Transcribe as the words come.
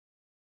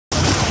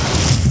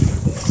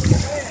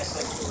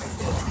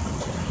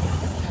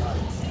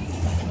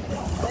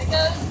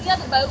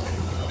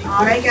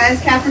All right, guys,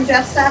 Captain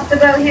Jeff stopped the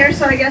boat here,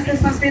 so I guess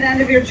this must be the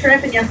end of your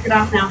trip, and you have to get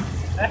off now.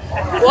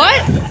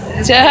 What?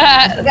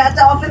 We got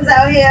dolphins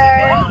out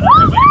here.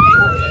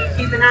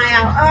 Keep an eye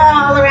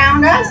out all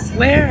around us.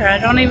 Where? I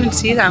don't even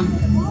see them.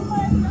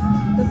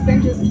 The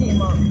fin just came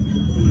up.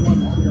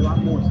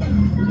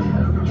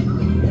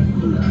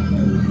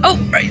 Oh,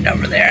 right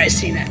over there. I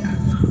seen it.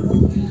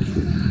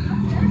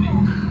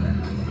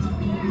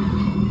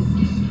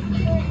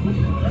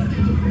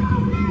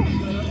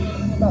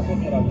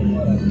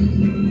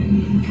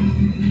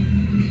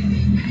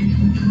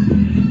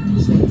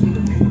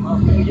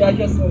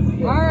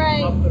 All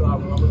right.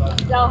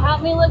 So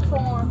help me look for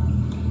one.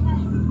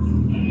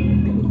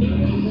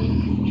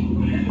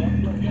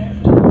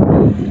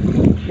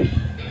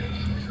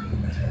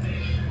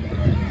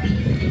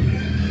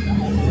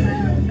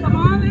 Come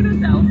on, little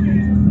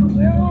dolphins.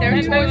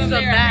 There's towards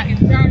the back.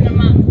 Turn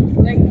them up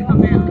so they can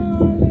come out.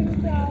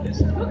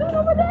 Look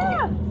over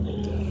there.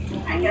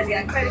 I guess you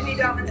got quite a few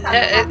dolphins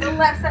on the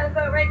left side of the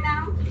boat right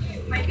now.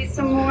 Might be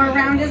some more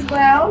around as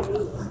well.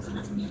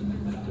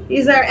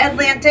 These are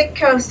Atlantic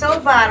coastal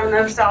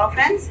bottlenose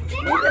dolphins. They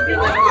live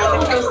on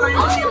the coastline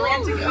of the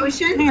Atlantic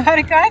Ocean.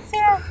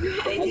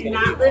 They do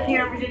not live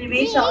here in Virginia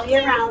Beach all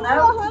year round,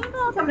 though.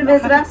 Come to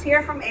visit us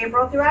here from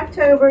April through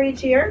October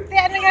each year.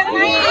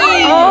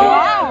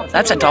 Oh,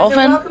 that's a dolphin.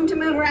 You're welcome to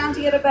move around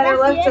to get a better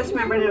look. Just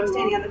remember, no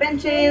standing on the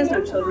benches,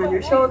 no children on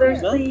your shoulders,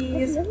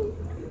 please.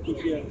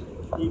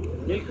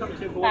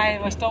 Ej,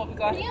 hvor står vi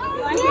godt.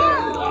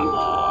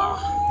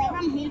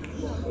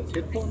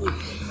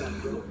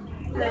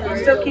 And if you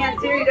still can't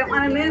see or you don't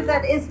want to move,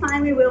 that is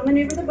fine. We will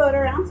maneuver the boat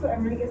around so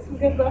everyone gets some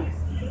good looks.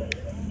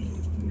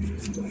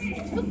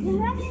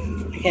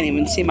 I can't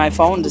even see my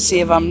phone to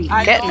see if I'm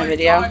getting a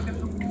video.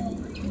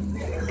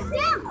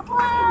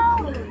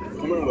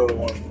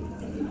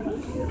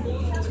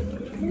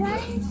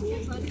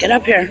 Get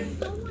up here.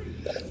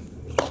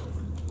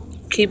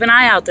 Keep an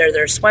eye out there.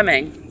 They're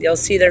swimming. You'll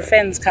see their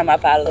fins come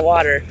up out of the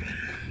water.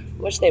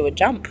 Wish they would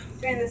jump.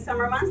 During the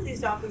summer months,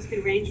 these dolphins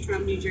can range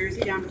from New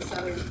Jersey down to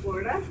southern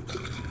Florida. In the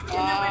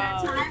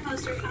winter time,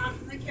 most are found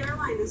from the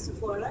Carolinas to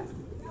Florida.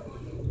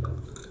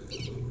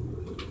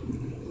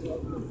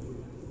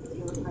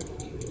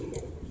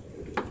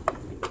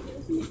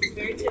 It's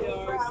very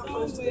typical for how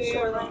close to the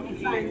shoreline you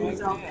find these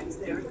dolphins.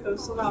 They are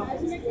coastal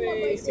dolphins.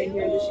 They stay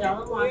here in the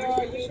shallow waters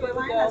near the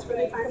shoreline. That's where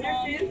they find their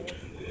food.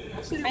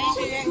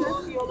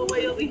 All the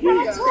way over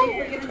here. It's safe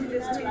for getting to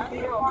just 2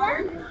 feet of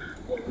water.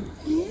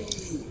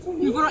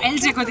 Nu får du alle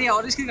til at gå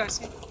derover, det skal jeg godt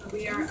se.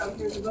 We are out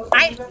here in the boat.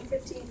 About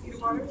 15 feet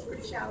of water. It's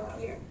pretty shallow out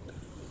here.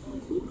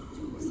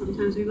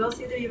 Sometimes we will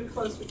see them even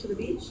closer to the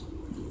beach.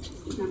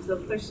 Sometimes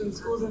they'll push some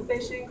schools of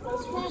fish in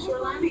closer to the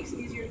shoreline, makes it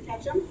easier to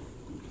catch them.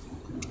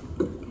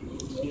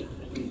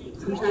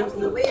 Sometimes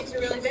when the waves are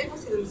really big,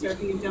 we'll see them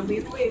surfing and jumping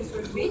in the waves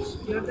towards the beach.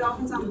 You have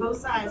dolphins on both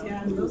sides,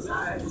 yeah, on both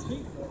sides.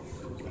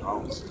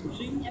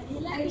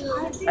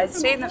 I'd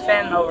seen the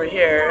fin over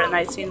here, and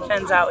I'd seen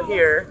fins out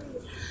here.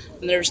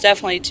 And there's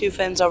definitely 2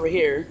 fins over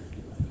here.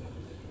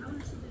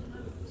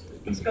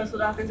 These coastal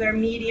dolphins are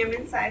medium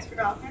in size for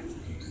dolphins.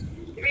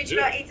 They reach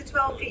about 8 to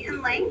 12 feet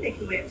in length. They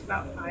can weigh up to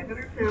about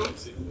 500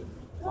 pounds.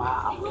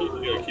 Wow. They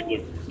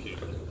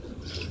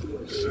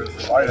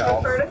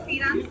prefer to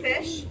feed on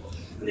fish.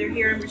 When they're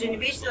here in Virginia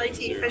Beach, they like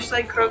to eat fish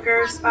like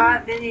croaker,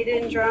 spot,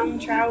 menhaden, drum,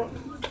 trout.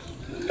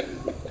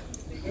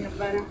 They have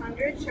about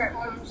 100 sharp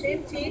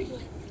cone-shaped teeth.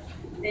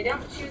 They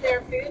don't chew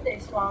their food, they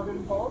swallow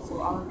them whole,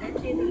 so all of their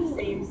teeth are the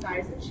same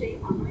size and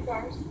shape, unlike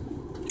ours.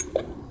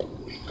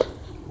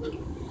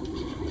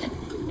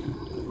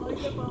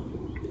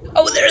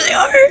 Oh, there they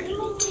are!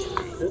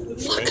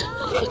 Look,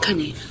 look,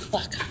 honey,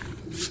 look.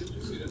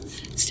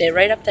 Stay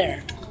right up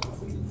there.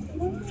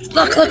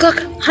 Look, look,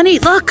 look, honey,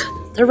 look!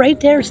 They're right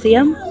there, see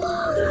them?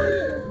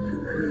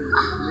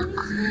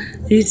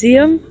 Do you see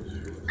them?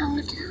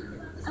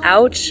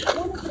 Ouch.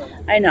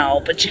 I know,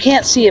 but you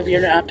can't see if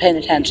you're not paying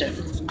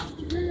attention.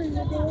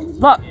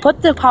 Look,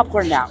 put the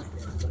popcorn down.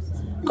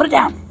 Put it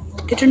down.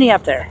 Get your knee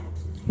up there.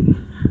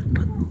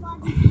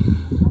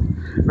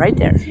 Right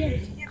there.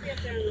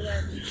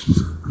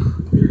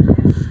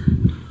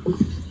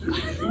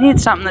 I need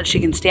something that she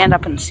can stand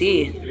up and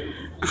see.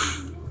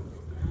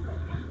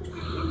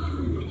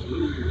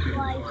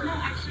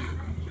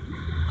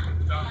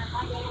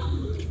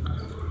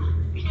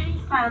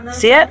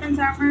 See it?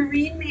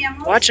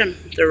 Watch them.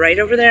 They're right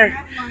over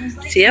there.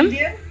 See them?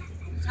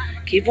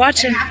 Keep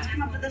watching. They have to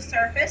come up to the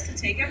surface to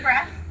take a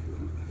breath.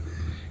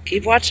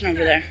 Keep watching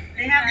over there.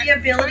 They have the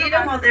ability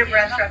to hold their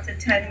breath for up to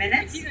 10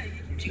 minutes.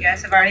 But you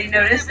guys have already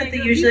noticed that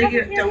they usually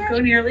don't go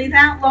nearly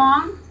that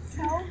long.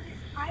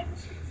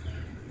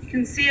 You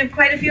can see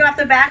quite a few off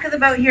the back of the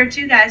boat here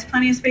too, guys.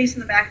 Plenty of space in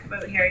the back of the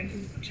boat here. You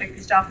can check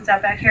these dolphins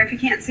out back here if you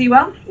can't see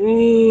well.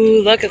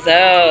 Ooh, look at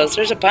those.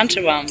 There's a bunch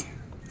of them.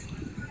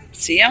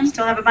 See them?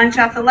 Still have a bunch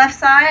off the left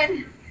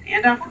side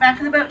and off the back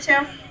of the boat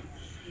too.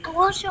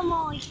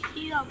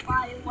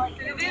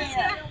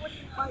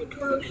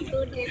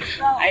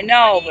 I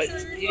know, but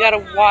you gotta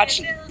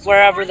watch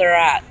wherever they're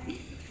at.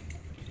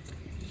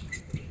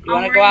 You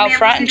want to go out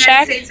front and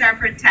check? The United States are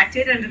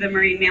protected under the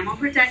Marine Mammal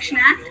Protection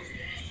Act.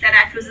 That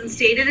act was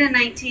instated in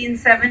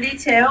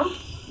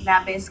 1972.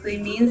 That basically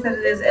means that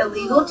it is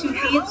illegal to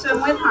feed,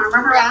 swim with, harm, or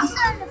harass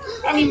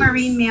any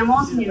marine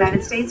mammals in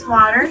United States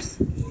waters.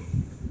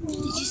 Did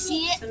you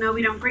see it? So no,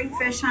 we don't bring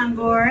fish on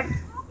board.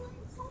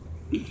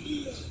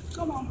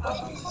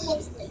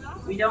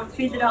 We don't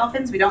feed the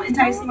dolphins. We don't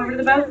entice them over to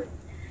the boat.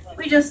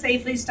 We just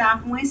safely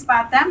stop when we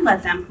spot them,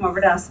 let them come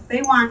over to us if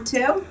they want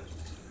to.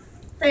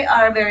 They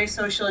are very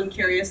social and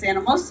curious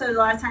animals, so a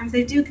lot of times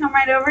they do come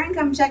right over and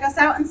come check us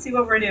out and see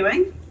what we're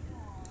doing.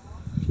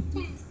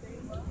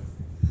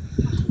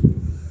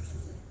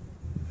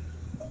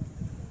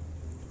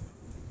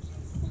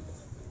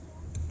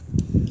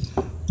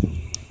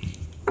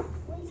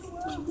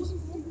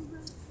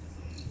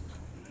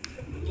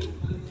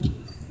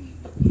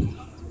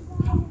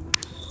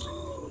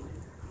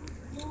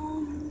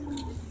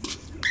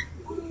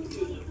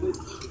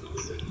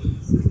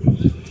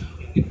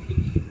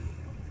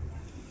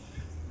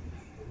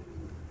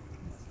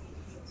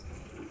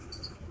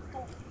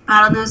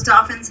 Bottlenose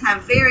dolphins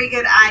have very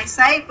good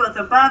eyesight, both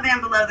above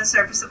and below the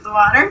surface of the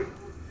water.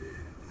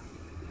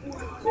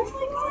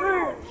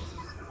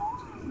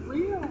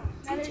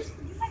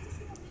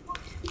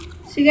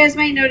 So you guys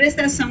might notice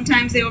that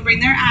sometimes they will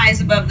bring their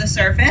eyes above the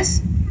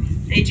surface.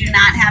 They do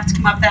not have to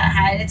come up that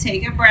high to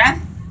take a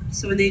breath.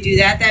 So when they do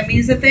that, that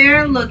means that they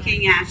are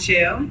looking at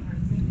you.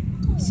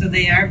 So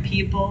they are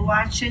people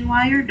watching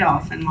while you're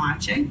dolphin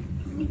watching.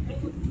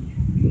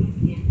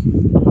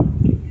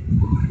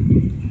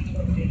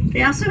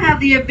 They also have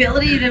the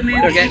ability to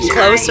move each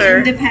eye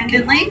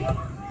independently.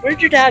 Where'd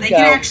your dad go? They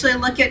can actually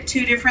look at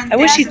two different things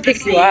wish he'd at the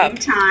pick you up.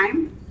 same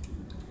time.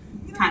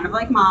 Kind of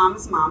like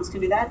moms. Moms can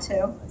do that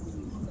too.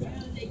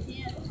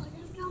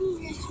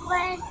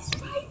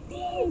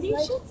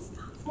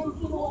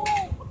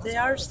 They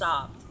are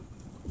stopped.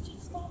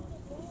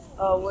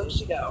 Oh, where did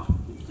she go?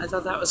 I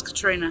thought that was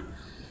Katrina.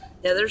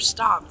 Yeah, they're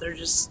stopped. They're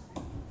just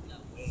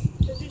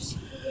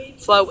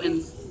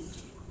floating.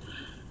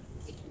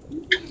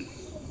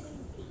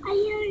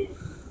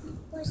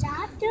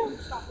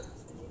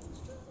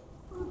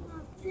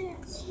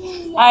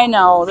 I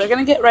know. They're going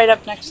to get right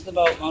up next to the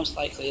boat, most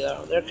likely,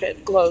 though. They're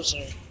getting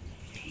closer.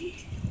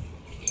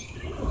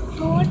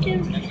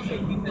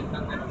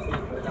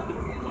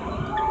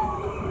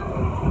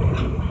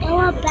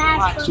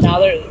 Watch,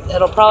 now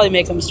it'll probably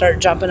make them start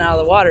jumping out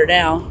of the water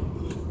now.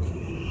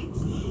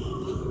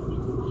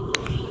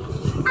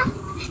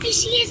 I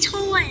see its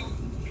horn.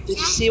 Did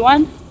you see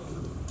one?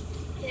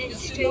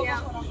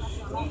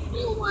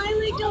 Why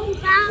we don't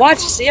back?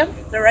 Watch, you see them?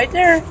 They're right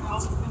there.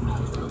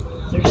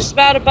 They're just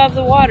about above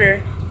the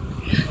water.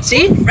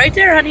 See? Right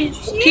there, honey.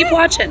 Keep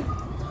watching.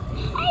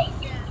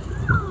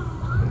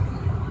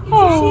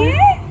 Oh.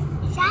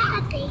 Is that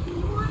a baby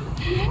one?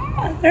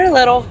 Yeah. They're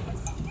little.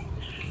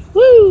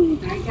 Woo!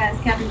 All right, guys.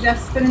 Captain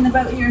Jeff's spinning the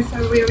boat here, so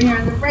we're over here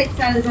on the right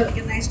side of the boat.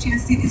 Get a nice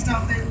chance to see these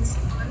dolphins.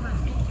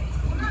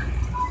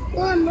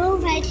 Well,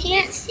 move. I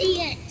can't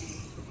see it.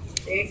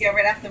 There you go,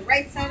 right off the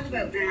right side of the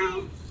boat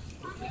now.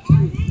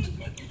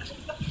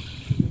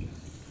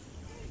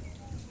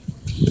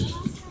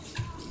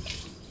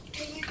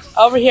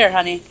 Over here,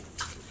 honey.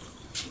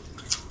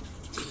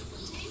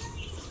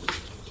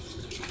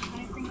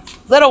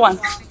 Little one.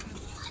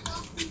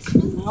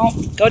 No,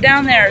 go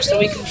down there so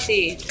we can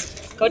see.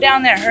 Go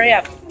down there, hurry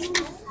up.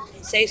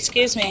 Say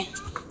excuse me.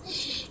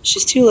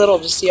 She's too little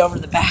to see over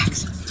the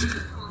backs.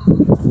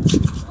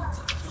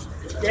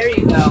 There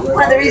you go.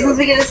 One of the reasons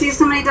we get to see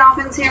so many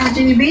dolphins here in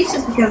Virginia Beach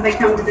is because they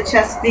come to the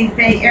Chesapeake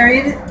Bay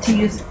area to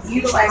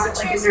utilize it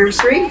like a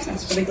nursery.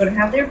 That's where they go to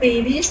have their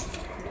babies.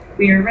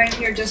 We are right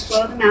here just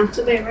below the mouth of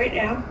the bay right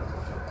now.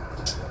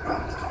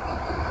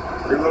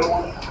 Your little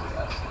one?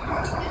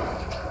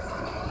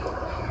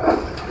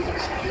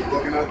 Keep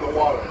looking at the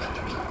water.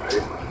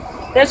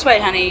 Right? This way,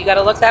 honey. You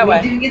gotta look that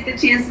way. We do get the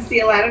chance to see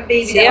a lot of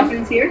baby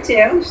dolphins here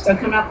too. Still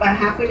coming up about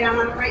halfway down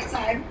on the right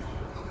side.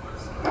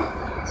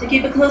 So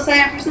keep a close eye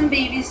out for some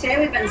babies today.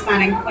 We've been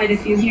spotting quite a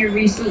few here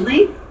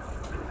recently.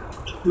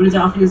 When a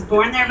dolphin is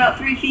born, they're about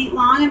 3 feet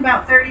long and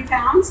about 30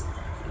 pounds.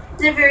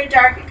 They're very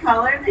dark in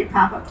color, and they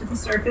pop up to the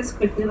surface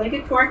quickly like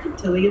a cork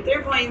until they get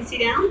their buoyancy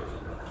down.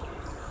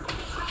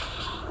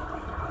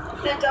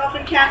 That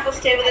dolphin calf will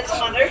stay with its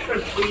mother for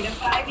 3 to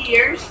 5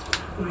 years,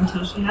 or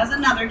until she has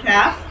another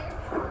calf.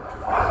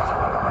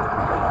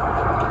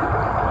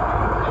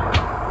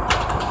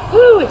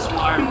 Woo, it's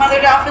warm. Mother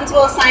dolphins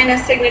will assign a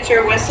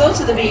signature whistle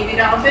to the baby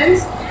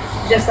dolphins.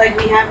 Just like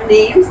we have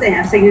names, they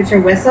have signature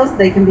whistles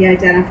they can be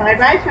identified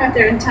by throughout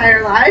their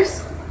entire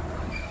lives.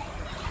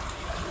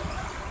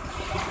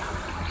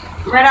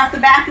 Right off the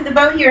back of the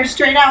boat here,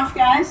 straight off,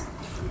 guys.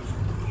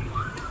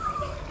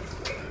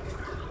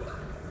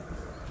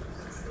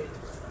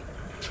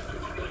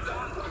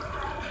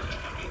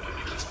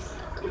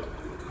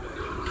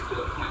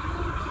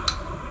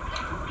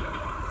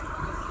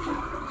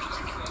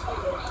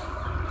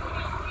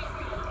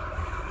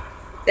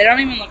 They don't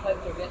even look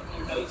like they're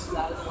getting their noses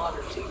out of the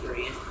water to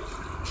breathe.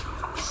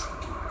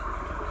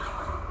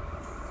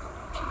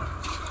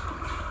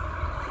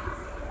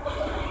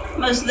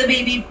 Most of the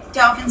baby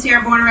dolphins here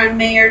are born around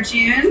May or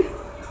June.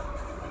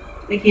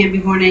 They can be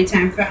born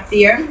anytime throughout the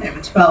year. They have a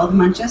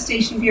 12-month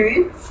gestation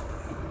period.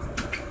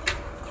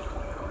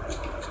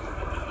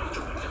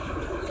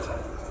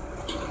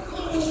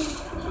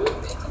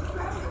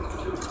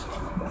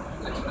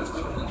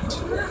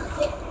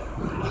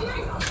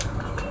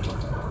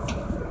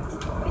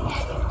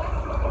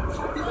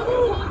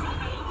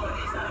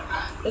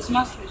 This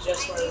must be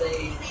just where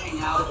they hang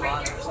out a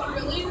lot or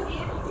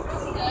something.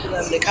 For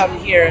them to come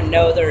here and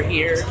know they're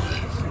here.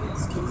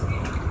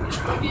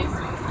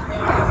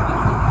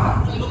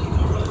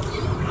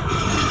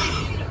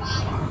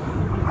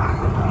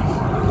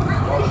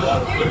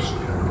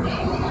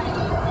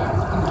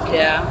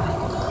 Yeah.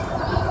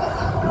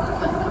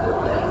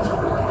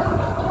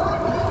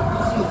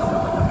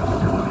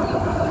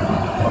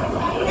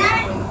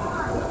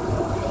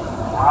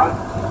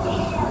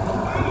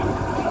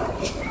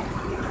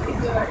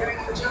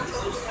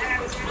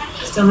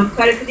 Still have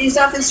credit for these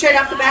dolphins straight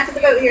off the back of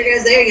the boat. Here it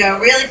goes. There you go.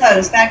 Really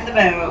close. Back of the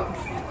boat.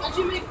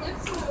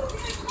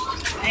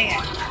 Hang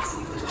on.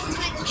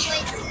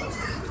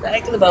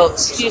 Back of the boat.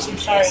 Excuse me,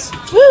 sorry.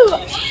 Woo!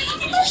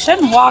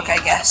 Shouldn't walk, I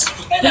guess.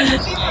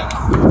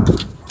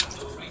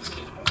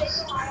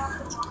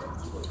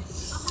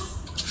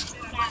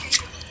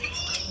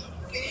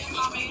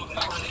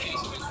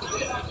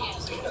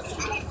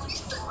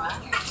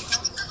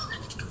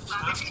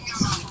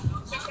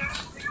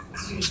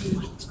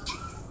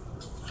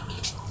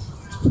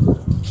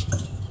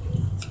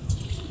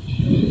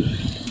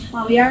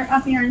 While we are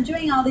up here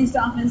enjoying all these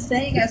dolphins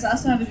today, you guys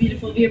also have a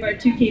beautiful view of our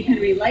two Cape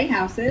Henry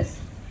lighthouses.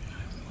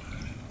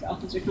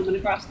 Dolphins are coming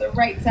across the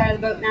right side of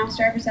the boat now,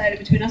 starboard side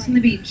between us and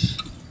the beach.